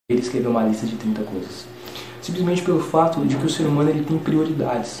ele escrever uma lista de 30 coisas. Simplesmente pelo fato de que o ser humano ele tem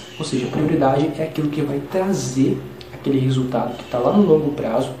prioridades. Ou seja, prioridade é aquilo que vai trazer aquele resultado que está lá no longo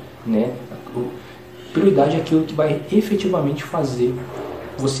prazo, né? Prioridade é aquilo que vai efetivamente fazer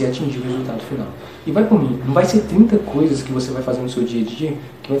você atingir o resultado final. E vai por mim, não vai ser 30 coisas que você vai fazer no seu dia a dia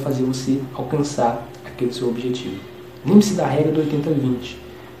que vai fazer você alcançar aquele seu objetivo. Lembre-se da regra do 80-20.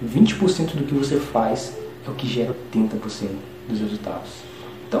 20% do que você faz é o que gera 80% dos resultados.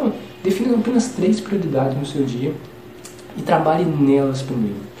 Então, defina apenas 3 prioridades no seu dia e trabalhe nelas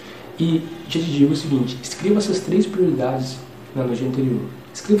primeiro. E já te digo o seguinte, escreva essas 3 prioridades na noite anterior.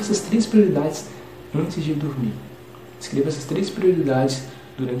 Escreva essas 3 prioridades antes de dormir. Escreva essas 3 prioridades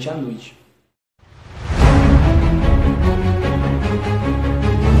durante a noite.